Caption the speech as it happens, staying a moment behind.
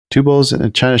Two Bowls in a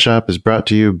China Shop is brought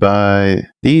to you by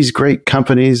these great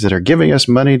companies that are giving us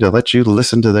money to let you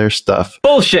listen to their stuff.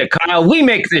 Bullshit, Kyle. We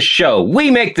make this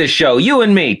show. You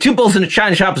and me. Two Bulls in a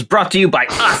China Shop is brought to you by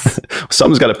us.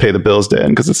 Someone's got to pay the bills, Dan,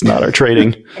 because it's not our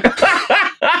trading.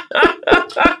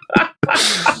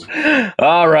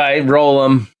 All right, roll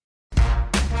them.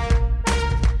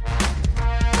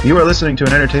 You are listening to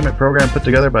an entertainment program put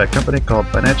together by a company called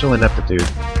Financial Ineptitude.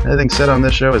 Anything said on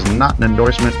this show is not an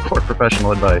endorsement or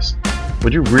professional advice.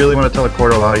 Would you really want to tell a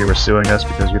court of law you were suing us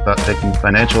because you thought taking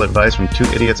financial advice from two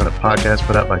idiots on a podcast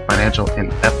put out by Financial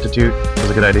Ineptitude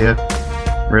was a good idea?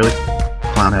 Really?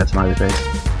 Clown hat, smiley face.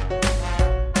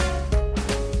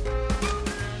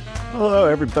 Hello,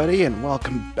 everybody, and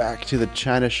welcome back to the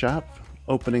China Shop,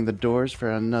 opening the doors for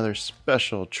another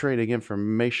special trading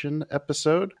information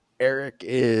episode. Eric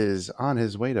is on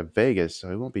his way to Vegas, so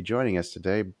he won't be joining us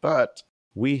today, but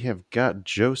we have got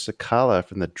Joe Cicala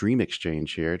from the Dream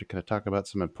Exchange here to kind of talk about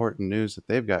some important news that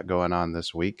they've got going on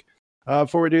this week.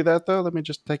 Before we do that, though, let me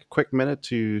just take a quick minute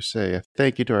to say a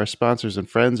thank you to our sponsors and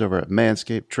friends over at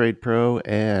Manscaped, Trade Pro,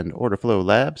 and Orderflow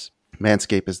Labs.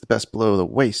 Manscaped is the best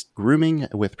below-the-waist grooming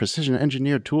with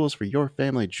precision-engineered tools for your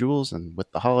family jewels, and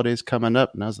with the holidays coming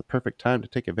up, now's the perfect time to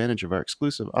take advantage of our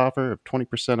exclusive offer of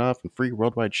 20% off and free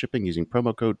worldwide shipping using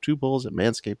promo code 2bulls at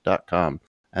manscaped.com.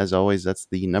 As always, that's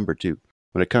the number 2.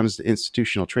 When it comes to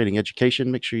institutional trading education,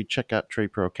 make sure you check out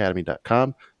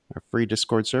tradeproacademy.com, our free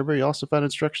Discord server. You also find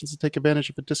instructions to take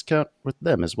advantage of a discount with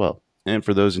them as well. And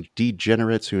for those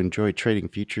degenerates who enjoy trading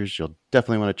futures, you'll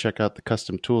definitely want to check out the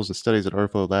custom tools and studies at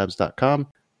orflowlabs.com.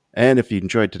 And if you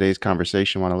enjoyed today's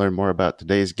conversation, want to learn more about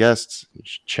today's guests, you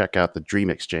should check out the Dream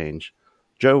Exchange.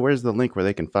 Joe, where's the link where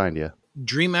they can find you?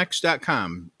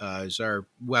 Dreamex.com is our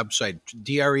website,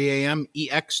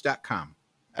 DREAMEX.com.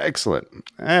 Excellent.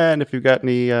 And if you've got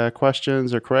any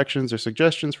questions or corrections or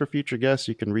suggestions for future guests,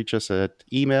 you can reach us at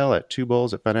email at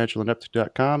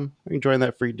twobulls@financialineptitude.com. You can join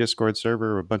that free Discord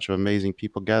server where a bunch of amazing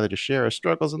people gather to share our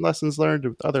struggles and lessons learned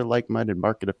with other like-minded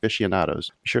market aficionados.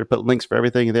 Be sure to put links for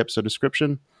everything in the episode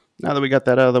description. Now that we got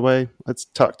that out of the way, let's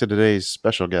talk to today's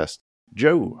special guest.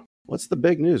 Joe, what's the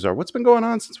big news, or what's been going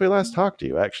on since we last talked to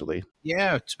you, actually?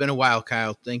 Yeah, it's been a while,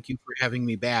 Kyle. Thank you for having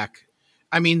me back.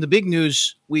 I mean, the big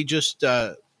news, we just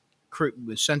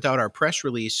sent out our press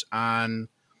release on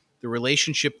the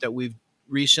relationship that we've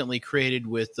recently created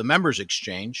with the Members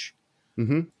Exchange.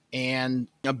 Mm-hmm. And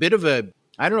a bit of a,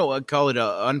 I don't know, I'd call it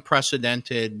an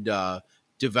unprecedented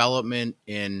development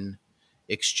in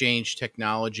exchange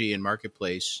technology and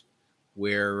marketplace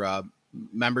where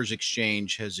Members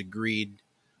Exchange has agreed,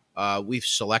 we've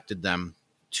selected them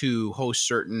to host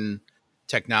certain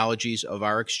technologies of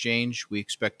our exchange. We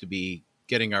expect to be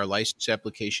getting our license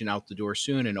application out the door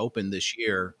soon and open this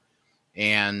year.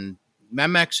 And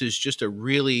Memex is just a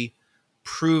really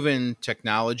proven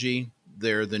technology.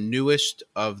 They're the newest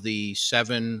of the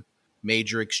 7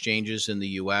 major exchanges in the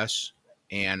U.S.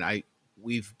 And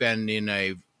we've been in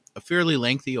a fairly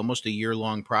lengthy, almost a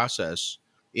year-long process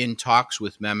in talks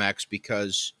with Memex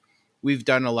because we've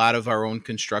done a lot of our own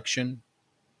construction.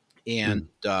 And,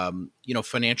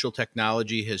 financial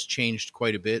technology has changed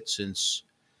quite a bit since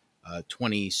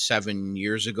 27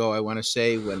 years ago, I want to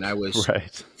say, when I was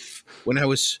when I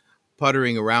was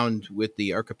puttering around with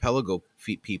the Archipelago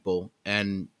people,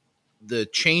 and the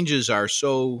changes are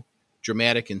so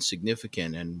dramatic and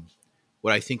significant. And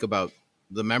what I think about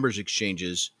the Members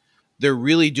Exchanges, they're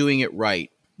really doing it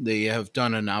right. They have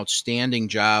done an outstanding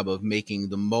job of making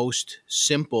the most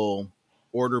simple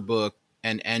order book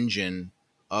and engine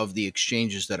of the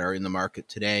exchanges that are in the market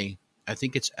today. I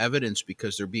think it's evidence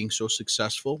because they're being so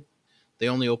successful. They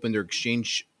only opened their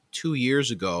exchange 2 years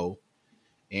ago,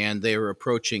 and they were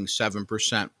approaching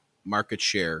 7% market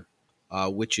share,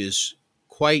 which is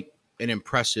quite an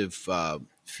impressive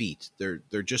feat.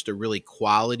 They're just a really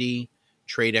quality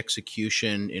trade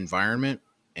execution environment,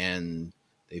 and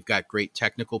they've got great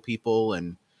technical people,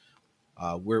 and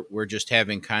we're just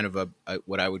having kind of a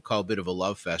what I would call a bit of a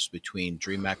love fest between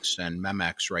DreamX and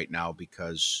Memex right now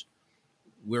because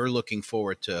we're looking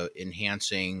forward to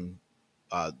enhancing,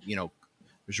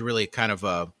 there's really kind of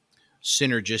a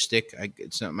synergistic.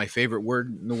 It's not my favorite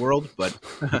word in the world, but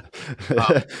if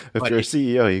you're a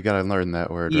CEO, you got to learn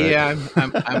that word. Yeah,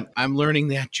 right? I'm learning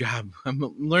that job. I'm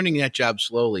learning that job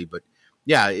slowly, but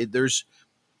yeah, there's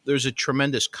a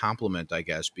tremendous compliment, I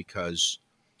guess, because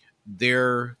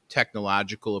their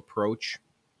technological approach,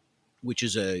 which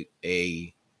is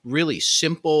a really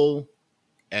simple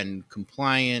and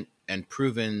compliant and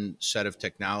proven set of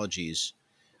technologies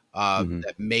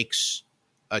that makes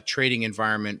a trading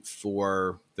environment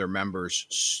for their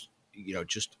members,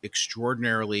 just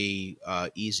extraordinarily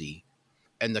easy.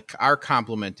 our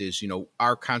complement is,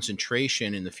 our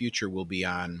concentration in the future will be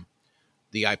on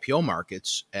the IPO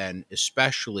markets, and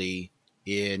especially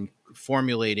in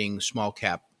formulating small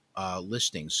cap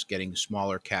listings, getting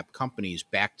smaller cap companies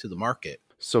back to the market.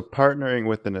 So partnering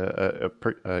with a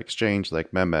exchange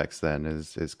like Memex then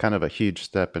is kind of a huge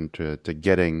step into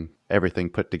getting everything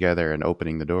put together and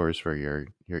opening the doors for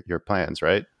your plans,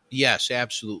 right? Yes,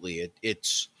 absolutely.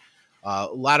 It's a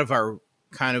lot of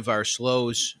our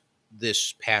slows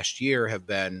this past year have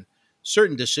been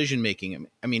certain decision making.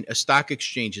 I mean, a stock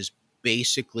exchange is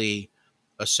basically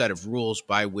a set of rules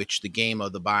by which the game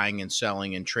of the buying and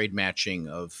selling and trade matching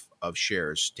of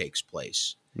shares takes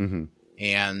place. Mm-hmm.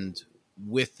 And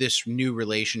with this new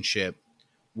relationship,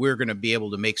 we're going to be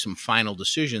able to make some final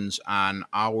decisions on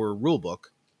our rule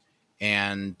book.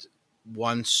 And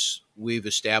once we've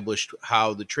established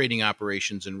how the trading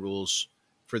operations and rules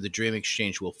for the Dream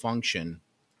Exchange will function,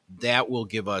 that will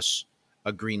give us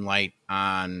a green light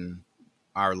on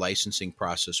our licensing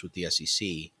process with the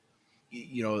SEC.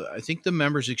 I think the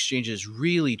Members Exchange is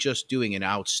really just doing an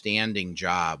outstanding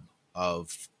job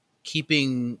of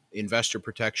keeping investor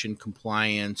protection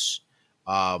compliance,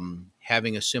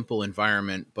 having a simple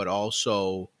environment, but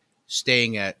also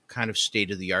staying at kind of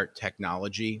state-of-the-art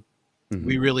technology. Mm-hmm.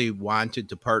 We really wanted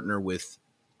to partner with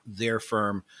their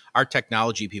firm. Our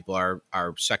technology people are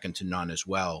second to none as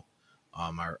well.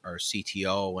 Our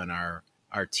CTO and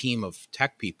our team of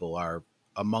tech people are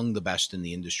among the best in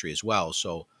the industry as well.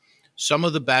 So some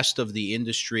of the best of the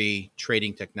industry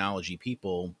trading technology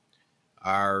people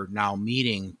are now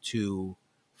meeting to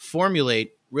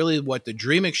formulate really what the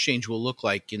Dream Exchange will look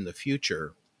like in the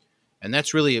future. And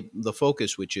that's really the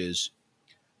focus, which is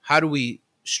how do we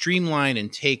streamline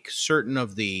and take certain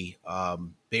of the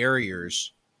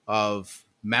barriers of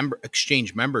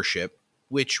exchange membership,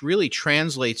 which really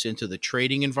translates into the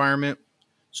trading environment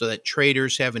so that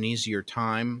traders have an easier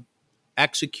time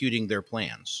executing their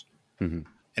plans. Mm-hmm.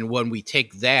 And when we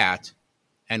take that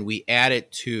and we add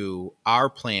it to our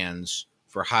plans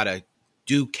for how to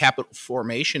do capital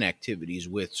formation activities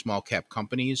with small cap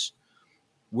companies,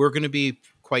 we're going to be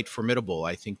quite formidable.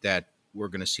 I think that we're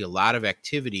going to see a lot of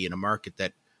activity in a market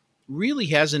that really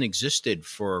hasn't existed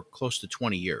for close to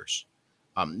 20 years.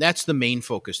 That's the main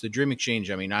focus. The Dream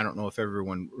Exchange, I mean, I don't know if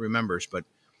everyone remembers, but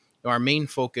our main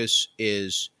focus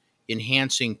is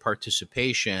enhancing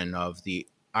participation of the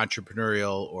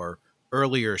entrepreneurial or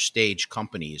earlier stage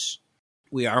companies.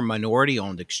 We are a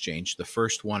minority-owned exchange, the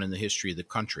first one in the history of the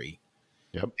country.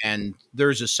 Yep. And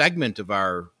there's a segment of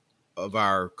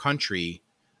our country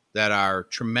that are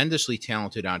tremendously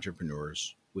talented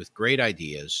entrepreneurs with great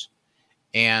ideas,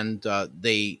 and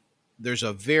there's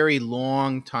a very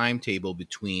long timetable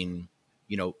between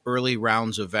early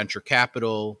rounds of venture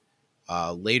capital,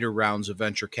 later rounds of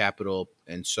venture capital,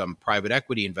 and some private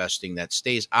equity investing that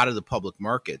stays out of the public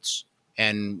markets.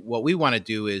 And what we want to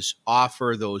do is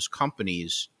offer those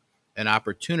companies an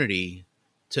opportunity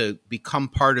to become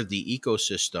part of the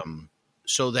ecosystem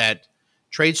so that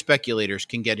trade speculators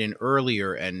can get in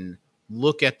earlier and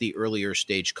look at the earlier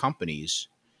stage companies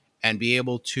and be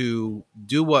able to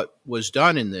do what was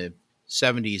done in the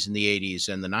 70s and the 80s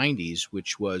and the 90s,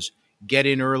 which was get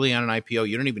in early on an IPO.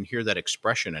 You don't even hear that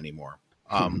expression anymore.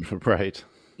 Right.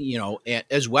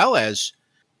 As well as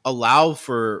allow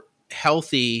for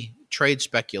healthy trade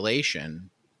speculation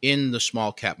in the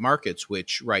small cap markets,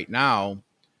 which right now,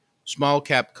 small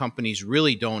cap companies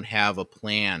really don't have a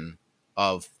plan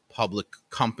of public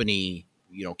company,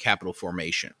 capital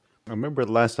formation. I remember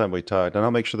the last time we talked, and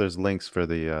I'll make sure there's links for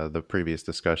the previous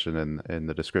discussion in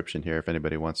the description here if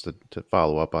anybody wants to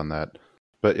follow up on that.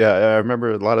 But yeah, I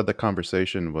remember a lot of the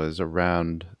conversation was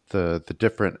around the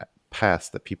different paths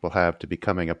that people have to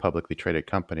becoming a publicly traded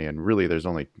company, and really there's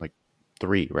only like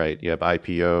three, right? You have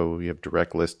IPO, you have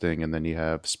direct listing, and then you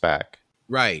have SPAC.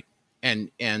 Right.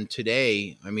 And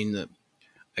today, I mean,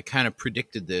 I kind of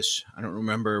predicted this. I don't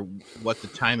remember what the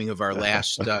timing of our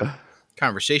last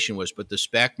conversation was, but the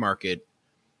SPAC market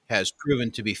has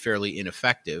proven to be fairly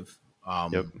ineffective.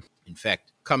 Yep. In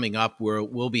fact, coming up,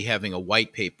 we'll be having a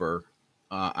white paper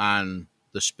on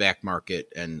the SPAC market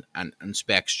and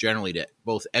SPACs generally to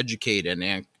both educate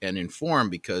and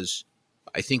inform, because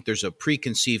I think there's a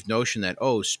preconceived notion that,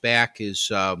 SPAC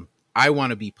is, I want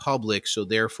to be public, so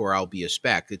therefore I'll be a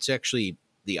SPAC. It's actually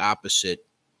the opposite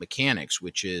mechanics,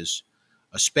 which is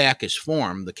a SPAC is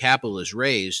formed, the capital is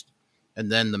raised, and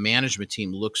then the management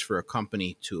team looks for a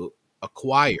company to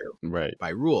acquire by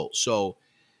rule. So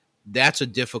that's a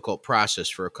difficult process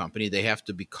for a company. They have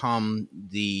to become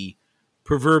the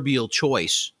proverbial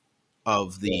choice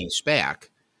of the SPAC.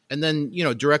 And then,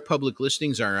 direct public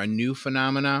listings are a new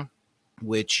phenomena,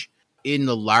 which in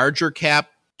the larger cap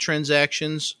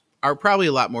transactions are probably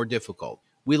a lot more difficult.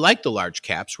 We like the large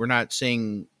caps. We're not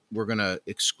saying we're going to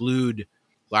exclude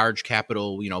large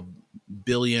capital,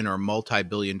 billion or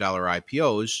multi-billion dollar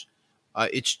IPOs.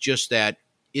 It's just that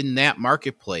in that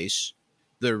marketplace,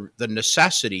 the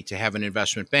necessity to have an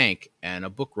investment bank and a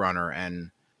book runner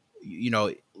and,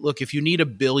 look, if you need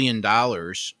 $1 billion,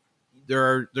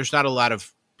 there's not a lot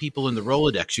of people in the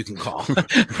Rolodex you can call.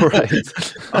 Right.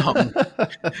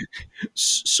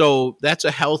 So that's a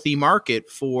healthy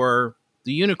market for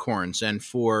the unicorns and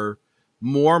for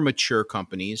more mature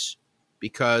companies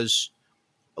because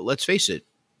let's face it,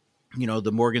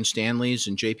 the Morgan Stanleys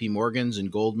and JP Morgans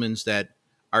and Goldmans that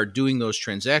are doing those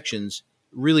transactions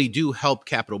really do help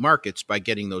capital markets by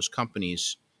getting those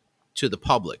companies to the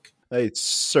public. They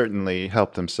certainly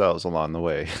help themselves along the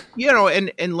way.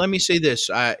 And let me say this,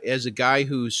 as a guy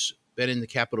who's been in the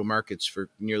capital markets for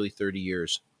nearly 30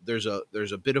 years, there's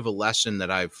a bit of a lesson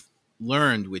that I've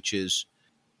learned, which is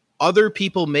other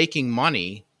people making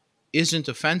money isn't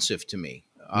offensive to me.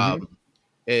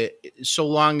 So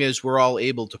long as we're all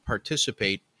able to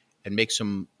participate and make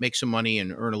some money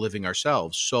and earn a living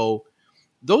ourselves. So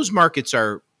those markets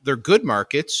they're good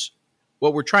markets.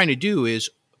 What we're trying to do is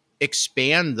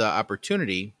expand the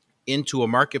opportunity into a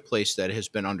marketplace that has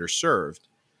been underserved.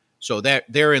 So that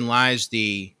therein lies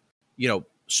the,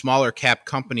 smaller cap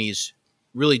companies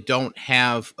really don't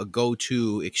have a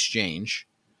go-to exchange,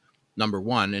 number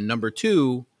one. And number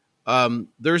two,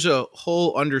 there's a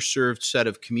whole underserved set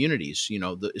of communities,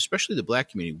 especially the Black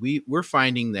community. We're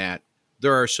finding that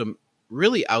there are some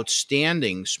really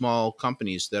outstanding small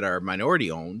companies that are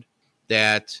minority owned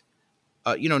that,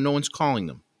 no one's calling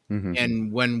them. Mm-hmm.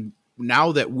 And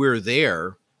now that we're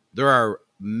there are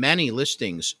many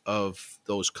listings of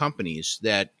those companies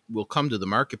that will come to the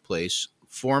marketplace,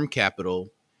 form capital,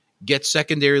 get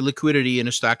secondary liquidity in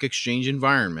a stock exchange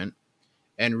environment,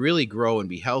 and really grow and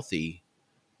be healthy,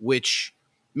 which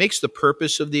makes the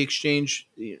purpose of the exchange,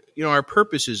 our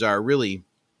purposes are really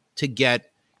to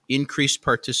get increased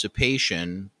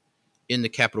participation in the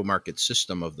capital market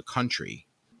system of the country.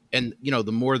 And,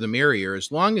 the more the merrier,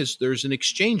 as long as there's an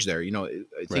exchange there.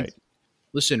 I think, Right.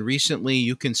 Listen, recently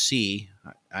you can see,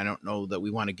 I don't know that we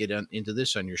want to get into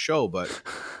this on your show, but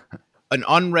an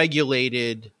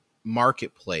unregulated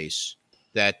marketplace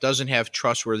that doesn't have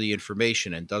trustworthy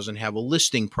information and doesn't have a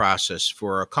listing process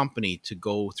for a company to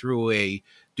go through a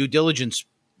due diligence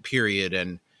period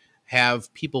and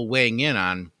have people weighing in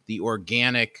on the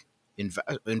organic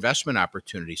investment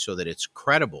opportunity so that it's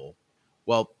credible.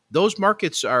 Well, those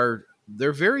markets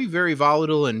they're very, very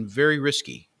volatile and very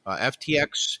risky.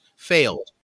 FTX failed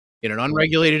in an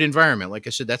unregulated environment. Like I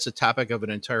said, that's the topic of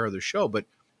an entire other show, but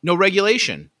no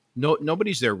regulation.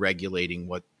 Nobody's there regulating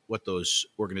what those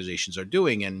organizations are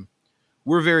doing. And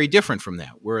we're very different from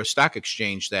that. We're a stock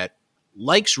exchange that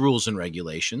likes rules and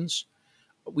regulations.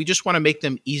 We just want to make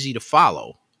them easy to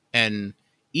follow and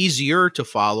easier to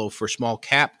follow for small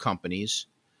cap companies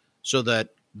so that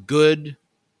good,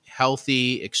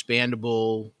 healthy,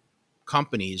 expandable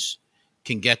companies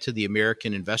can get to the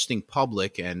American investing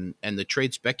public and the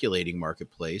trade speculating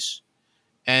marketplace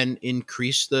and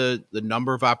increase the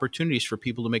number of opportunities for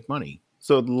people to make money.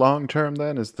 So long term,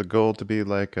 then, is the goal to be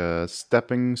like a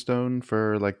stepping stone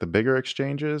for like the bigger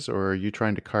exchanges, or are you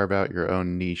trying to carve out your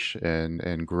own niche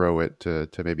and grow it to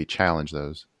maybe challenge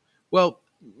those? Well,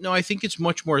 no, I think it's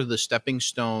much more the stepping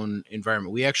stone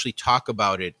environment. We actually talk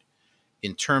about it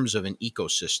in terms of an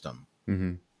ecosystem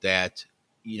Mm-hmm. that,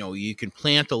 you can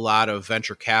plant a lot of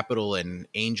venture capital and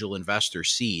angel investor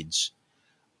seeds.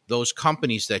 Those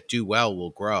companies that do well will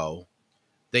grow.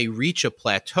 They reach a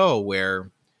plateau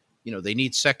where, they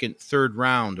need second, third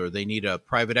round, or they need a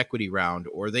private equity round,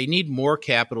 or they need more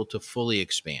capital to fully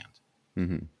expand.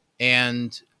 Mm-hmm.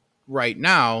 And right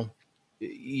now,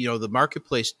 the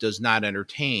marketplace does not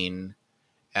entertain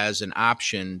as an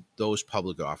option those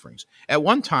public offerings. At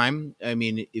one time, I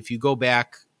mean, if you go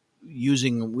back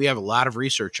we have a lot of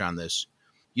research on this,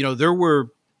 there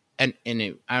were, I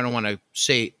don't want to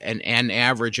say an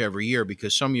average every year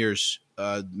because some years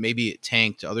maybe it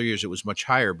tanked, other years it was much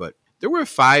higher, but there were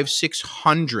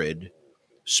 500-600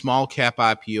 small cap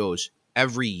IPOs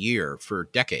every year for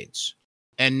decades.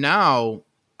 And now,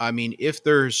 I mean, if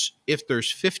there's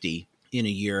 50 in a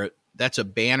year, that's a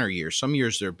banner year. Some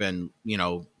years there have been,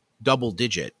 double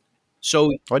digit.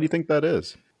 So Why do you think that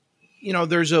is?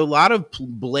 there's a lot of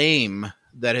blame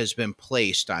that has been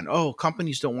placed on,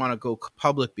 companies don't want to go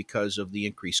public because of the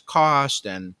increased cost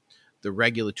and the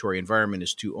regulatory environment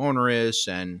is too onerous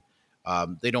and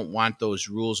they don't want those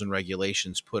rules and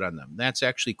regulations put on them. That's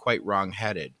actually quite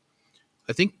wrong-headed.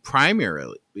 I think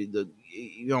primarily,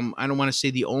 I don't want to say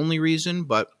the only reason,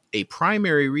 but a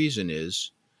primary reason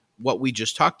is what we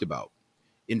just talked about.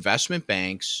 Investment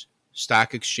banks,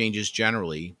 stock exchanges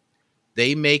generally,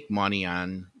 they make money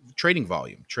on trading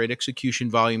volume. Trade execution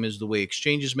volume is the way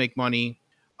exchanges make money.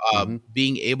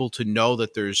 Being able to know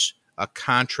that there's a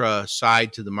contra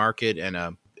side to the market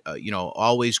and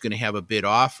always going to have a bid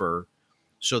offer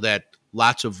so that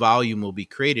lots of volume will be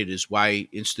created is why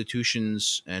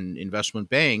institutions and investment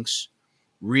banks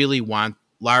really want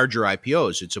larger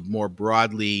IPOs. It's a more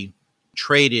broadly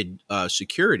traded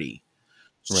security.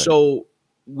 Right. So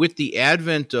with the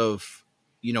advent of,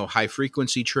 high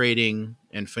frequency trading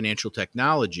and financial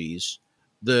technologies,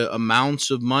 the amounts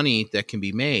of money that can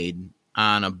be made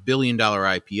on $1 billion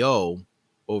IPO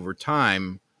over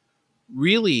time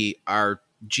really are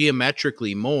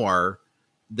geometrically more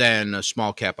than a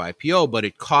small cap IPO, but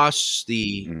it costs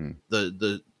the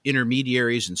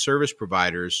intermediaries and service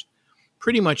providers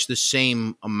pretty much the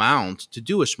same amount to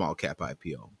do a small cap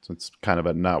IPO. So it's kind of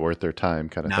a not worth their time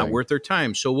kind of thing. Not worth their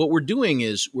time. So what we're doing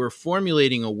is we're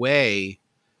formulating a way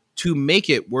to make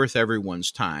it worth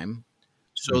everyone's time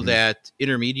so that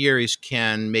intermediaries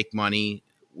can make money.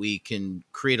 We can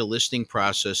create a listing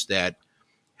process that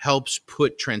helps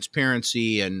put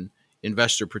transparency and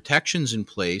investor protections in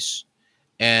place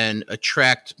and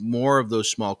attract more of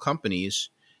those small companies.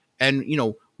 And,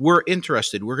 we're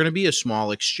interested. We're going to be a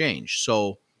small exchange.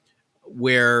 So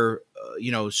where,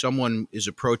 someone is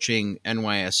approaching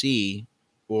NYSE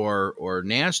or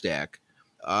NASDAQ,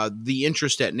 the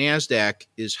interest at NASDAQ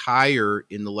is higher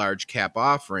in the large cap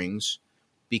offerings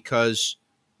because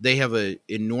they have an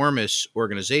enormous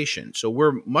organization. So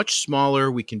we're much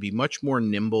smaller. We can be much more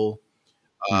nimble.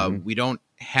 We don't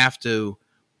have to,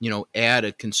 add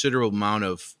a considerable amount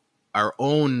of our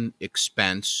own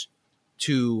expense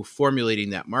to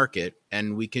formulating that market.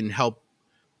 And we can help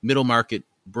middle market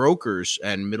brokers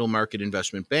and middle market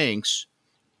investment banks,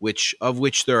 which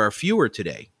there are fewer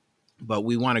today. But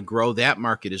we want to grow that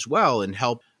market as well and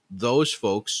help those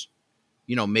folks,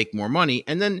 make more money.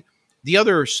 And then the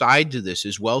other side to this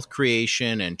is wealth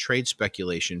creation and trade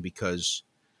speculation because,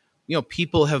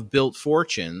 people have built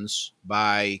fortunes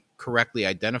by correctly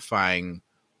identifying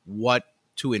what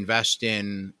to invest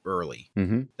in early.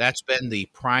 That's been the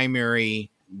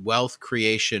primary wealth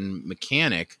creation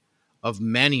mechanic of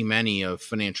many, many of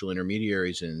financial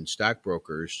intermediaries and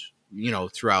stockbrokers,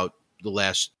 throughout the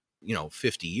last,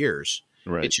 50 years.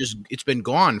 Right. It's been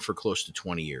gone for close to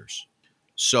 20 years.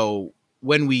 So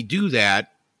when we do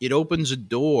that, it opens a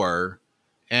door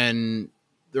and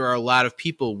there are a lot of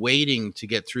people waiting to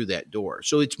get through that door.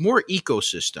 So it's more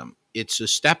ecosystem. It's a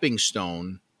stepping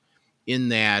stone in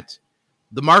that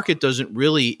the market doesn't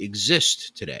really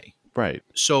exist today. Right.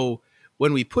 So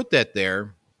when we put that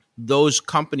there, those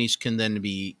companies can then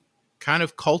be kind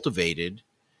of cultivated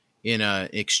in an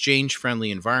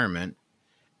exchange-friendly environment.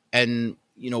 And,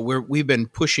 we've been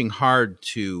pushing hard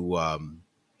to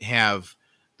have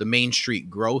the Main Street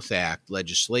Growth Act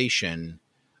legislation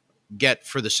get,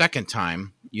 for the second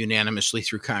time, unanimously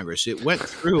through Congress. It went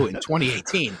through in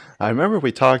 2018. I remember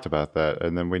we talked about that,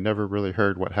 and then we never really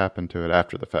heard what happened to it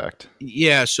after the fact.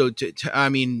 Yeah, so,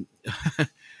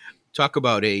 talk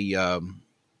about a,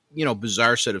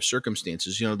 bizarre set of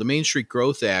circumstances. The Main Street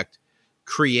Growth Act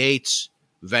creates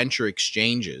venture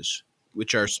exchanges,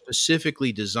 which are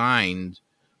specifically designed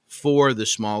for the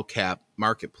small cap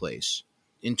marketplace.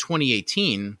 In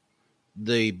 2018,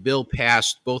 the bill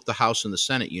passed both the House and the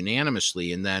Senate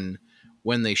unanimously. And then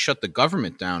when they shut the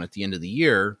government down at the end of the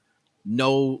year,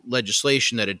 no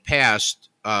legislation that had passed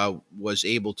was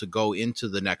able to go into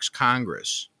the next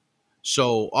Congress.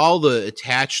 So all the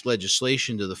attached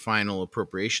legislation to the final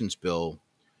appropriations bill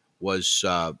was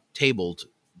tabled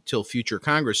till future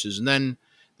Congresses. And then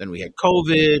we had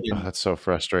COVID. And, that's so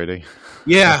frustrating.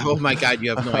 Yeah. Oh, my God.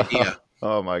 You have no idea.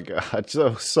 Oh, my God.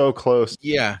 So close.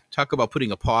 Yeah. Talk about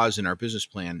putting a pause in our business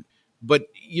plan. But,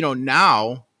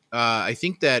 now I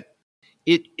think that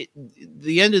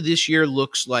the end of this year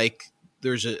looks like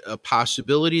there's a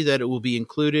possibility that it will be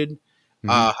included,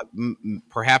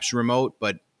 perhaps remote,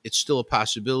 but it's still a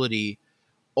possibility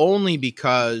only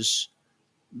because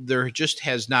there just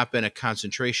has not been a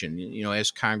concentration.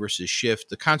 As Congresses shift,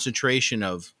 the concentration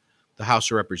of the House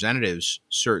of Representatives,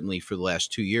 certainly for the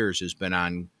last 2 years, has been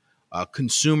on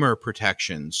consumer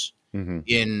protections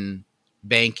in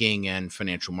banking and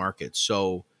financial markets.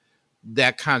 So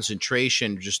that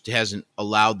concentration just hasn't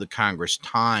allowed the Congress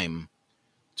time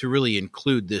to really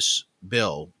include this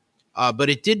bill. But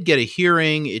it did get a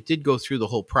hearing. It did go through the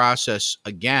whole process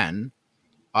again.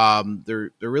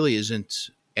 There really isn't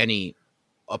any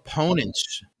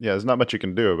opponents. Yeah, there's not much you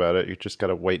can do about it. You just got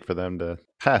to wait for them to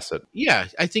pass it. Yeah,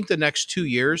 I think the next 2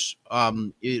 years,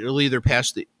 it'll either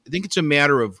pass. I think it's a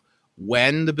matter of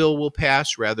when the bill will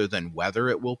pass rather than whether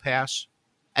it will pass.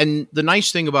 And the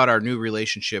nice thing about our new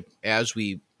relationship as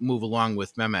we move along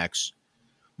with Memex,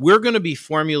 we're going to be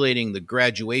formulating the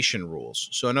graduation rules.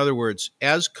 So in other words,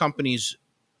 as companies,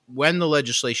 when the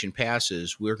legislation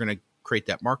passes, we're going to create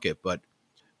that market. But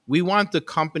we want the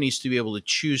companies to be able to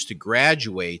choose to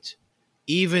graduate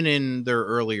even in their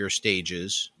earlier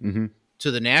stages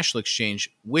to the national exchange,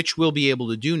 which we'll be able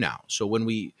to do now. So when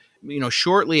we,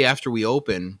 shortly after we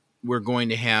open, we're going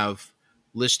to have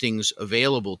listings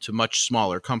available to much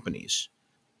smaller companies.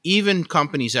 Even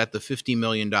companies at the $50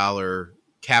 million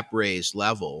cap raise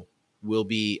level will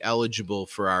be eligible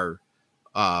for our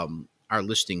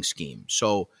listing scheme.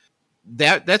 So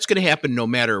that's going to happen no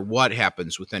matter what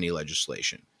happens with any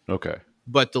legislation. Okay.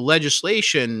 But the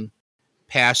legislation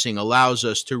passing allows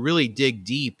us to really dig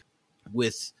deep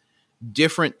with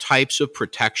different types of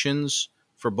protections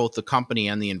for both the company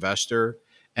and the investor,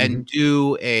 and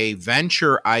do a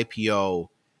venture IPO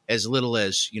as little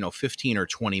as, $15 or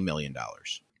 $20 million.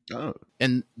 Oh.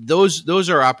 And those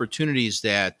are opportunities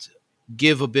that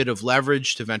give a bit of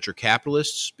leverage to venture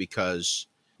capitalists because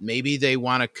maybe they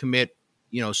want to commit,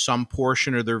 some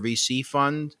portion of their VC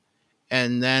fund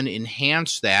and then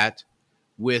enhance that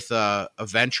with a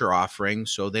venture offering,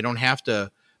 so they don't have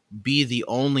to be the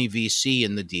only VC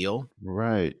in the deal.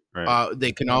 Right.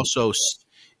 They can also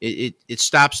it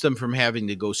stops them from having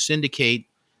to go syndicate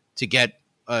to get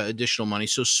additional money.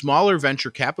 So smaller venture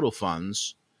capital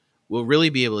funds will really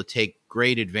be able to take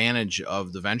great advantage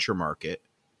of the venture market.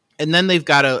 And then they've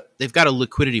got a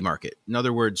liquidity market. In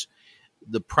other words,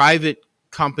 the private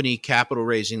company capital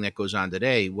raising that goes on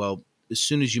today, well, as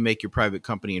soon as you make your private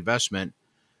company investment,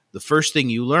 the first thing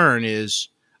you learn is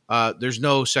there's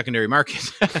no secondary market.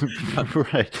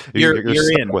 Right. You're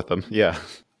stuck in with them. Yeah.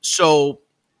 So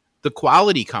the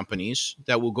quality companies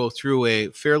that will go through a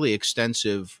fairly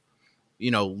extensive,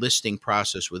 listing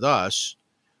process with us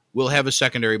will have a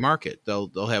secondary market. They'll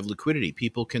have liquidity.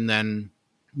 People can then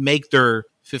make their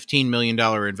 $15 million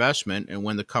investment, and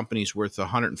when the company's worth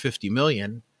 $150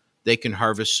 million, they can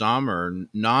harvest some or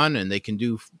none, and they can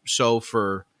do so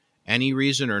for any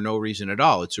reason or no reason at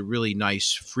all. It's a really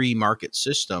nice free market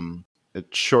system.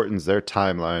 It shortens their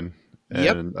timeline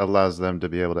Yep. and allows them to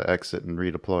be able to exit and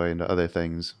redeploy into other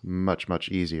things much, much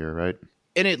easier, right?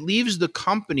 And it leaves the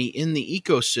company in the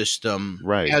ecosystem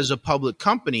Right. as a public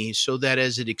company so that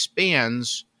as it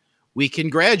expands, we can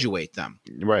graduate them.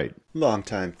 Right.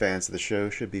 Longtime fans of the show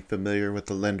should be familiar with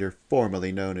the lender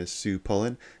formerly known as Sue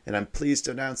Pullen, and I'm pleased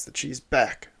to announce that she's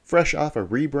back, fresh off a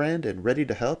rebrand and ready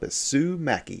to help as Sue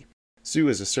Mackey. Sue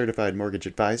is a certified mortgage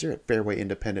advisor at Fairway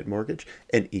Independent Mortgage,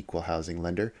 an equal housing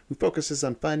lender who focuses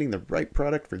on finding the right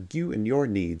product for you and your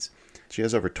needs. She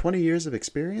has over 20 years of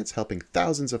experience helping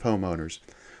thousands of homeowners.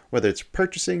 Whether it's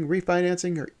purchasing,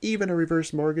 refinancing, or even a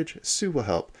reverse mortgage, Sue will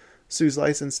help. Sue's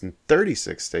licensed in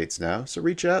 36 states now, so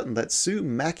reach out and let Sue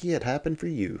Mackey it happen for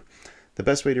you. The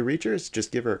best way to reach her is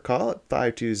just give her a call at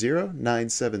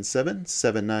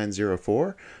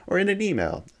 520-977-7904 or in an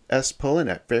email,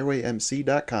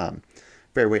 spullen@fairwaymc.com.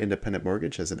 Fairway Independent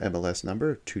Mortgage has an MLS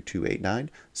number of 2289.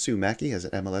 Sue Mackey has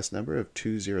an MLS number of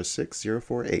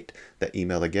 206048. That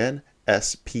email again,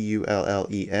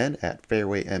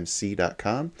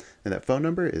 spullen@fairwaymc.com, and that phone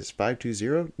number is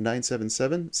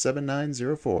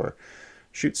 520-977-7904.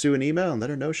 Shoot Sue an email and let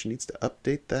her know she needs to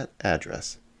update that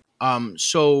address.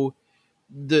 So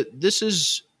this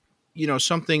is,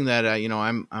 something that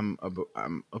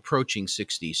I'm approaching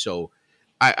 60, so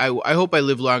I hope I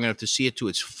live long enough to see it to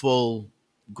its full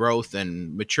growth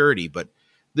and maturity. But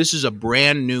this is a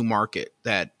brand new market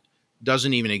that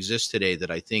doesn't even exist today, that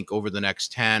I think over the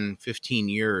next 10, 15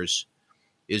 years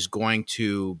is going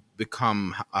to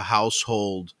become a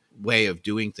household way of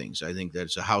doing things. I think that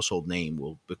it's a household name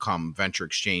will become venture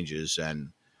exchanges, and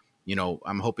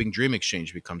I'm hoping Dream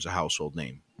Exchange becomes a household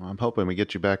name. Well, I'm hoping we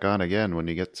get you back on again when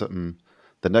you get something.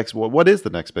 What is the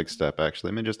next big step?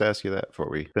 Actually, let me just ask you that before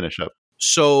we finish up.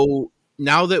 So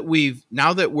now that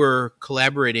we're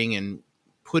collaborating and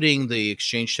putting the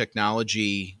exchange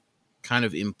technology kind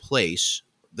of in place,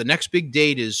 the next big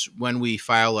date is when we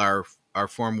file our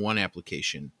Form 1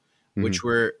 application, which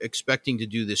we're expecting to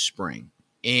do this spring.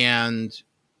 And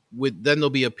then there'll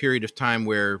be a period of time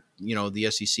where, the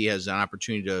SEC has an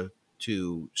opportunity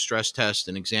to stress test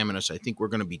and examine us. I think we're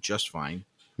going to be just fine.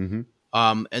 Mm-hmm.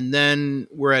 And then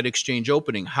we're at exchange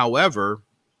opening. However,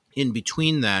 in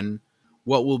between then,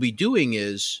 what we'll be doing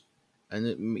is,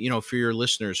 and for your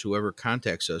listeners, whoever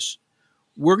contacts us,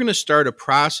 we're going to start a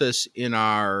process in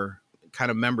our kind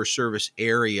of member service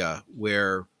area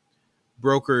where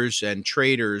brokers and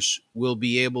traders will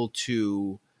be able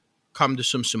to come to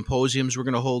some symposiums we're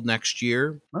going to hold next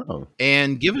year Oh,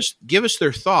 and give us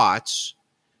their thoughts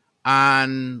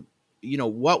on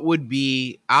what would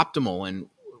be optimal. And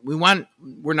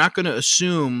we're not going to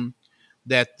assume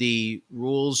that the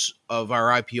rules of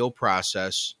our IPO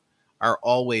process are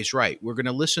always right. We're going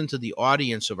to listen to the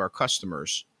audience of our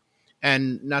customers,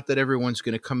 and not that everyone's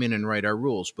going to come in and write our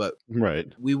rules, but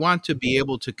right. we want to be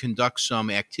able to conduct some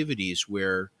activities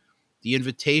where the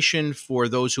invitation for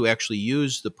those who actually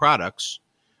use the products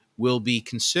will be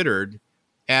considered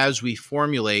as we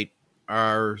formulate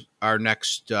our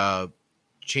next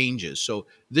changes. So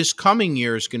this coming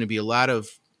year is going to be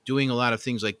doing a lot of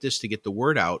things like this to get the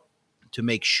word out, to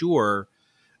make sure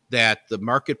that the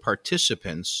market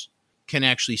participants can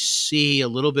actually see a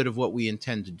little bit of what we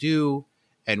intend to do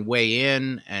and weigh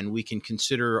in, and we can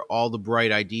consider all the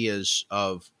bright ideas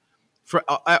for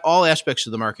all aspects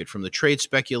of the market, from the trade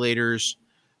speculators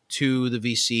to the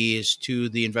VCs, to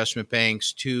the investment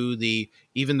banks, to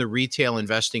even the retail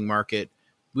investing market.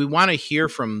 We want to hear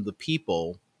from the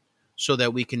people so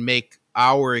that we can make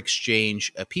our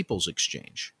exchange a people's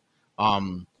exchange.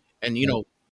 And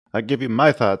I give you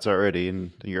my thoughts already,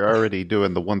 and you're already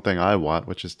doing the one thing I want,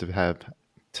 which is to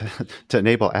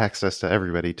enable access to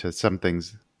everybody to some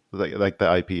things like the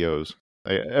IPOs.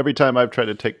 Every time I've tried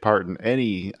to take part in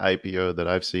any IPO that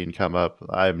I've seen come up,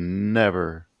 I've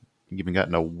never even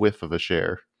gotten a whiff of a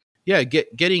share. Yeah,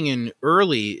 getting in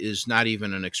early is not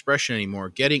even an expression anymore.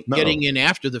 Getting in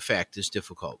after the fact is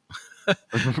difficult.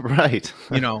 Right.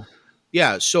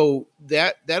 Yeah. So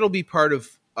that'll be part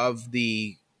of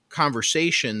the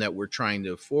conversation that we're trying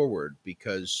to forward,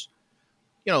 because,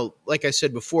 like I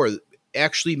said before,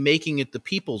 actually making it the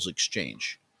people's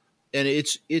exchange, and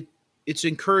it's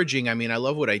encouraging. I mean, I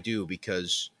love what I do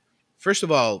because, first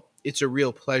of all, it's a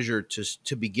real pleasure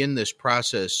to begin this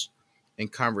process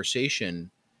and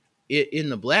conversation in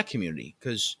the Black community,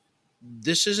 because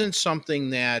this isn't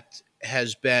something that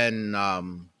has been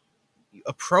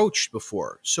approached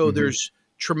before. So there's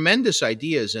tremendous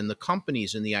ideas, and the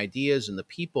companies and the ideas and the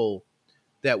people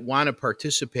that want to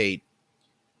participate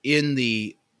in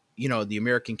the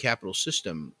American capital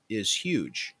system is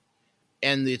huge,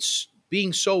 and it's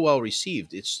being so well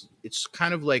received. It's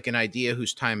kind of like an idea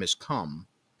whose time has come.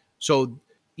 So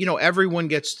everyone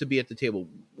gets to be at the table.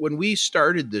 When we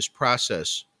started this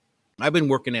process, I've been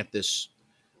working at this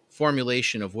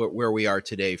formulation of where we are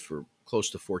today for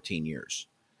close to 14 years.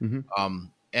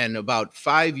 And about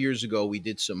 5 years ago, we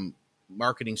did some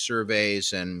marketing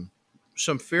surveys and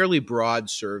some fairly broad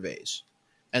surveys.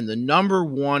 And the number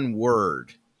one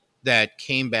word that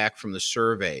came back from the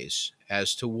surveys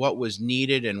as to what was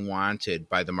needed and wanted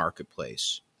by the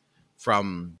marketplace,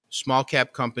 from small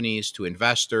cap companies to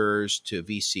investors to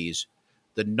VCs,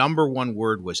 the number one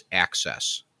word was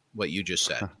access, what you just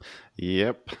said.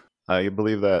 Yep, I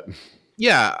believe that.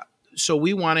 Yeah. So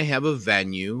we want to have a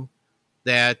venue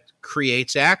that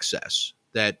creates access,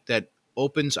 that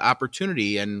opens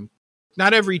opportunity. And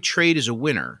not every trade is a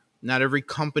winner. Not every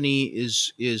company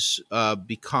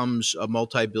becomes a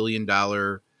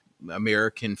multi-billion-dollar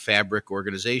American fabric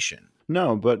organization.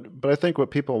 No, but I think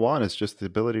what people want is just the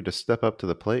ability to step up to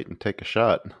the plate and take a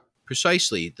shot.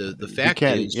 Precisely. The fact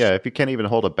is, if you can't even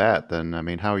hold a bat, then I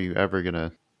mean, how are you ever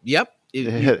gonna? Yep.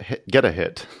 Get a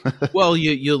hit. Well,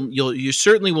 you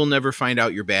certainly will never find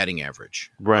out your batting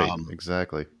average. Right.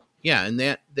 Exactly. Yeah,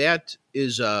 and that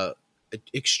is a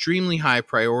extremely high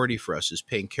priority for us, is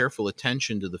paying careful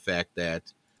attention to the fact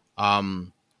that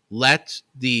let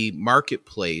the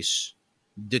marketplace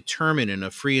determine, in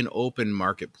a free and open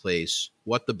marketplace,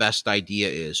 what the best idea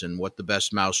is and what the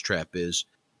best mousetrap is,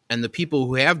 and the people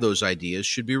who have those ideas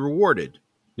should be rewarded.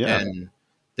 Yeah. And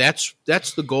that's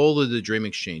the goal of the Dream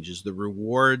Exchange, is the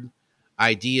reward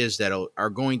ideas that are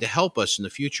going to help us in the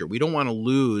future. We don't want to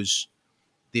lose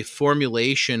the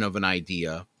formulation of an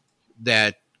idea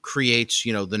that creates,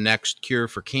 the next cure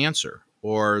for cancer,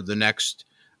 or the next,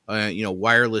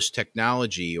 wireless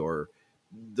technology, or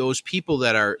those people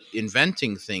that are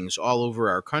inventing things all over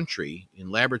our country in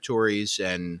laboratories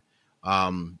and,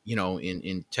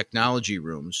 in technology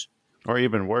rooms. Or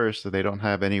even worse, that they don't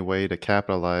have any way to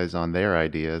capitalize on their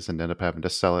ideas and end up having to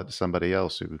sell it to somebody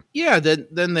else who. Yeah,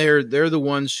 then they're the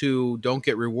ones who don't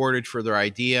get rewarded for their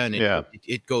idea, and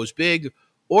it goes big,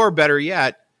 or better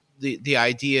yet, the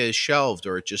idea is shelved,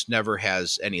 or it just never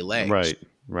has any legs.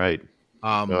 Right.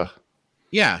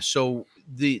 Yeah. So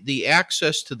the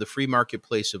access to the free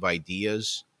marketplace of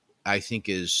ideas, I think,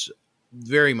 is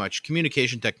very much,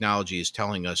 communication technology is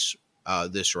telling us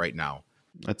this right now.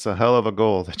 It's a hell of a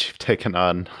goal that you've taken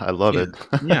on. I love Yeah. it.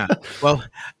 Yeah. Well,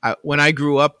 when I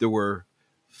grew up, there were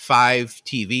 5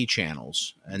 TV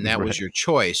channels, and that was Right. your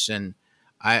choice. And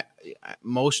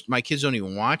most my kids don't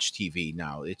even watch TV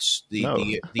now. It's No.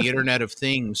 the Internet of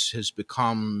Things has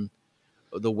become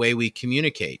the way we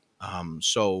communicate.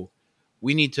 So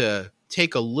we need to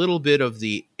take a little bit of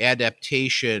the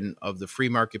adaptation of the free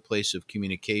marketplace of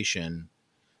communication,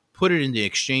 put it in the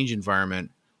exchange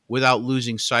environment without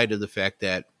losing sight of the fact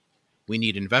that we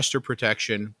need investor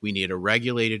protection, we need a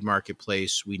regulated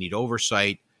marketplace, we need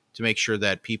oversight to make sure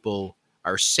that people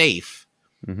are safe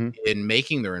hmm in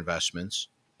making their investments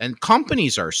and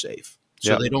companies are safe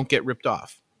so Yeah. they don't get ripped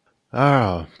off.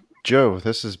 Oh, Joe,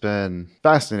 this has been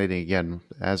fascinating again,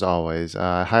 as always.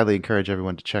 I highly encourage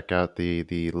everyone to check out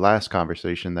the last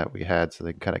conversation that we had so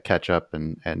they can kind of catch up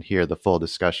and hear the full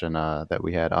discussion that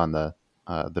we had on the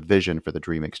vision for the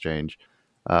Dream Exchange.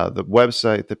 The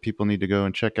website that people need to go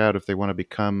and check out if they want to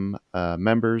become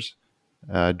members,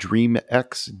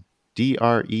 DreamX,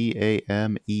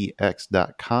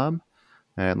 DreamEx.com.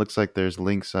 And it looks like there's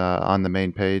links on the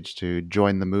main page to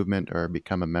join the movement or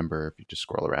become a member if you just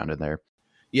scroll around in there.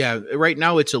 Yeah, right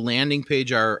now it's a landing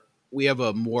page. We have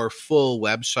a more full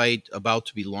website about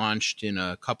to be launched in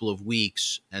a couple of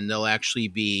weeks, and there'll actually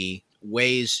be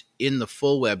ways in the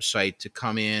full website to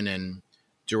come in and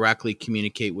directly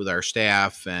communicate with our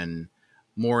staff and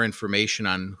more information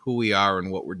on who we are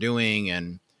and what we're doing,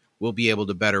 and we'll be able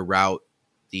to better route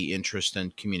the interest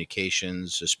and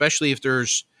communications, especially if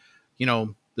there's,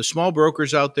 the small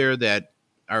brokers out there that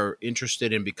are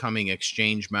interested in becoming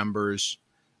exchange members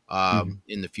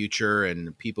in the future,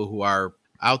 and people who are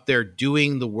out there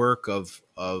doing the work of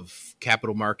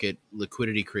capital market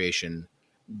liquidity creation.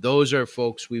 Those are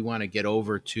folks we want to get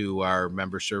over to our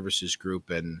member services group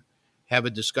and have a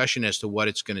discussion as to what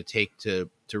it's going to take to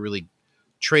really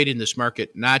trade in this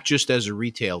market, not just as a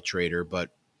retail trader,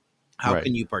 but how Right.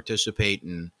 can you participate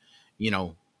and,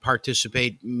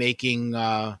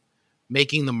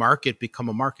 making the market become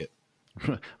a market.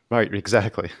 Right,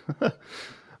 exactly.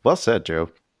 Well said, Joe.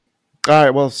 All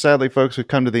right, well, sadly, folks, we've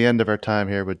come to the end of our time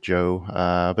here with Joe.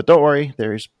 But don't worry,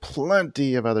 there's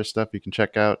plenty of other stuff you can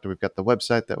check out. We've got the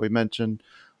website that we mentioned.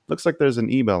 Looks like there's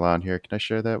an email on here. Can I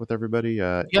share that with everybody?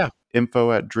 Yeah.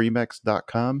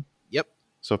 info@dreamex.com. Yep.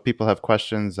 So if people have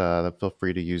questions, feel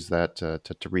free to use that to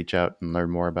reach out and learn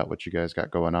more about what you guys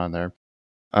got going on there.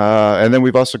 And then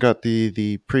we've also got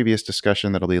the previous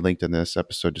discussion that'll be linked in this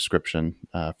episode description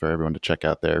for everyone to check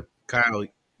out there. Kyle,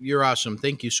 you're awesome.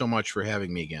 Thank you so much for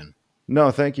having me again.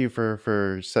 No, thank you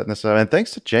for setting this up, and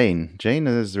thanks to Jane. Jane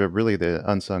is really the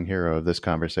unsung hero of this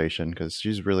conversation because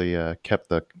she's really kept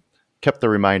the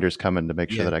reminders coming to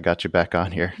make sure that I got you back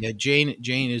on here. Yeah, Jane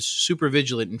is super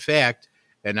vigilant. In fact,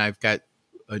 and I've got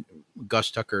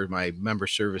Gus Tucker, my member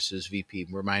services VP,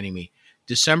 reminding me,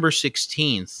 December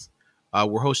 16th,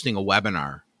 we're hosting a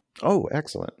webinar. Oh,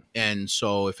 excellent. And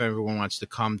so if everyone wants to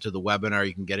come to the webinar,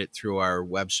 you can get it through our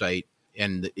website.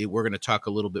 And we're going to talk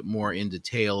a little bit more in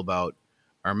detail about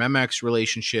our MEMX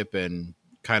relationship and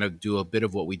kind of do a bit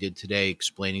of what we did today,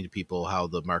 explaining to people how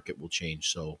the market will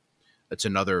change. So that's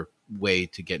another way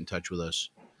to get in touch with us.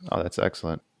 Oh, that's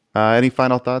excellent. Any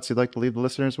final thoughts you'd like to leave the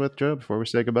listeners with, Joe, before we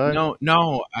say goodbye? No,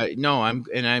 you know what?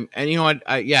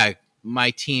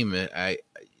 My team, I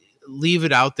leave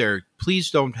it out there.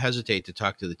 Please don't hesitate to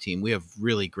talk to the team. We have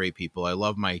really great people. I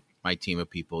love my team of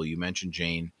people. You mentioned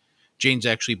Jane. Jane's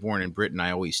actually born in Britain. I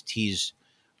always tease.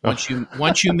 Once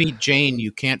you meet Jane,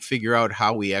 you can't figure out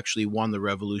how we actually won the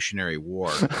Revolutionary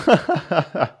War,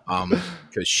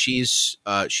 because she's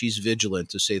vigilant,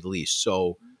 to say the least.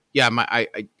 So yeah, I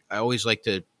always like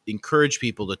to encourage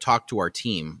people to talk to our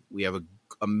team. We have an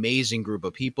amazing group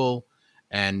of people,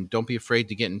 and don't be afraid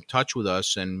to get in touch with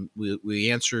us. And we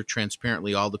answer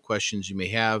transparently all the questions you may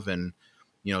have, and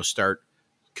start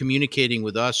communicating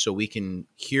with us so we can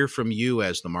hear from you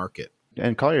as the market.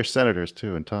 And call your senators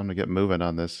too, and tell them to get moving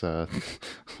on this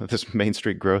this Main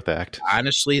Street Growth Act.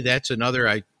 Honestly, that's another.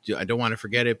 I don't want to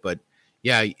forget it, but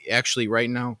yeah, actually, right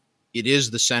now it is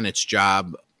the Senate's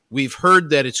job. We've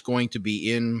heard that it's going to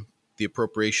be in the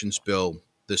appropriations bill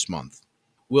this month.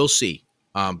 We'll see,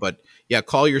 but yeah,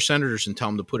 call your senators and tell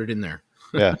them to put it in there.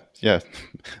 yeah.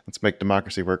 Let's make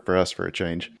democracy work for us for a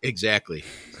change. Exactly.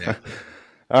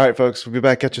 All right, folks, we'll be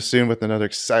back at you soon with another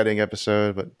exciting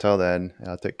episode. But until then,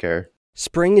 take care.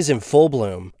 Spring is in full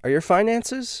bloom. Are your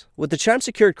finances? With the Chime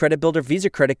Secured Credit Builder Visa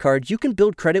Credit Card, you can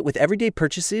build credit with everyday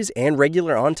purchases and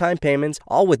regular on-time payments,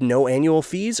 all with no annual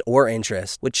fees or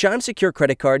interest. With Chime Secured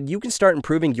Credit Card, you can start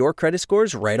improving your credit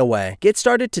scores right away. Get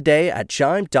started today at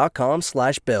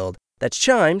chime.com/build. That's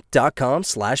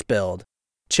chime.com/build.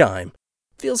 Chime.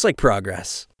 feels like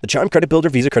progress. The Chime Credit Builder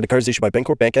Visa Credit Card is issued by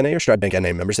Bancorp Bank N.A. or Stride Bank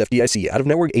N.A. Members FDIC.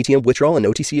 Out-of-network ATM withdrawal and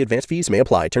OTC advance fees may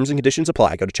apply. Terms and conditions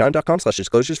apply. Go to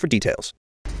chime.com/disclosures for details.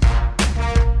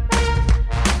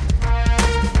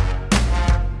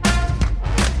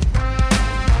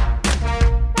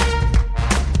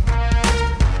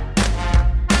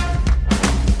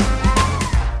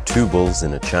 Two Bulls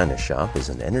in a China Shop is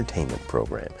an entertainment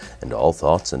program, and all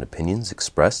thoughts and opinions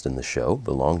expressed in the show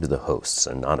belong to the hosts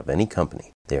and not of any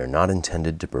company. They are not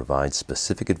intended to provide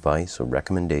specific advice or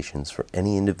recommendations for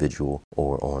any individual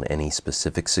or on any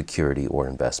specific security or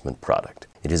investment product.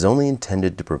 It is only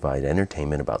intended to provide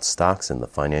entertainment about stocks in the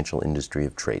financial industry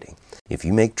of trading. If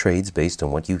you make trades based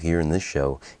on what you hear in this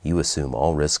show, you assume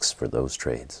all risks for those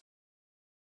trades.